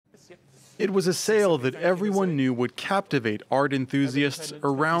It was a sale that everyone knew would captivate art enthusiasts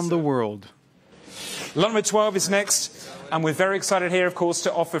around the world. Lot number 12 is next, and we're very excited here, of course,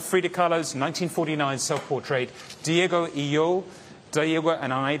 to offer Frida Kahlo's 1949 self-portrait, Diego y Yo, Diego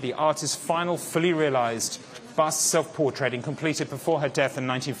and I, the artist's final fully realized bust self-portrait and completed before her death in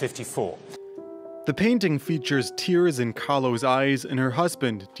 1954. The painting features tears in Kahlo's eyes and her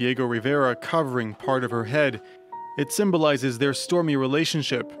husband, Diego Rivera, covering part of her head. It symbolizes their stormy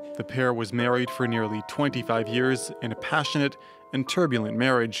relationship. The pair was married for nearly 25 years in a passionate and turbulent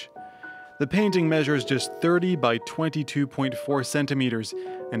marriage. The painting measures just 30 by 22.4 centimeters,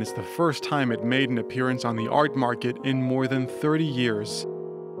 and it's the first time it made an appearance on the art market in more than 30 years.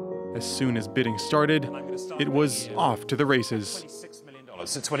 As soon as bidding started, it was off to the races.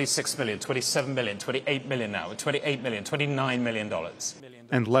 So $26 million, $27 million, $28 million now, $28 million, $29 million.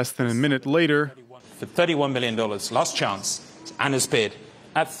 And less than a minute later, for $31 million, last chance, Anna's bid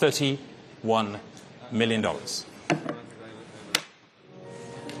at $31 million.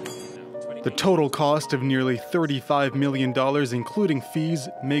 The total cost of nearly $35 million, including fees,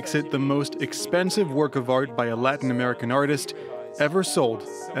 makes it the most expensive work of art by a Latin American artist ever sold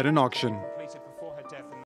at an auction.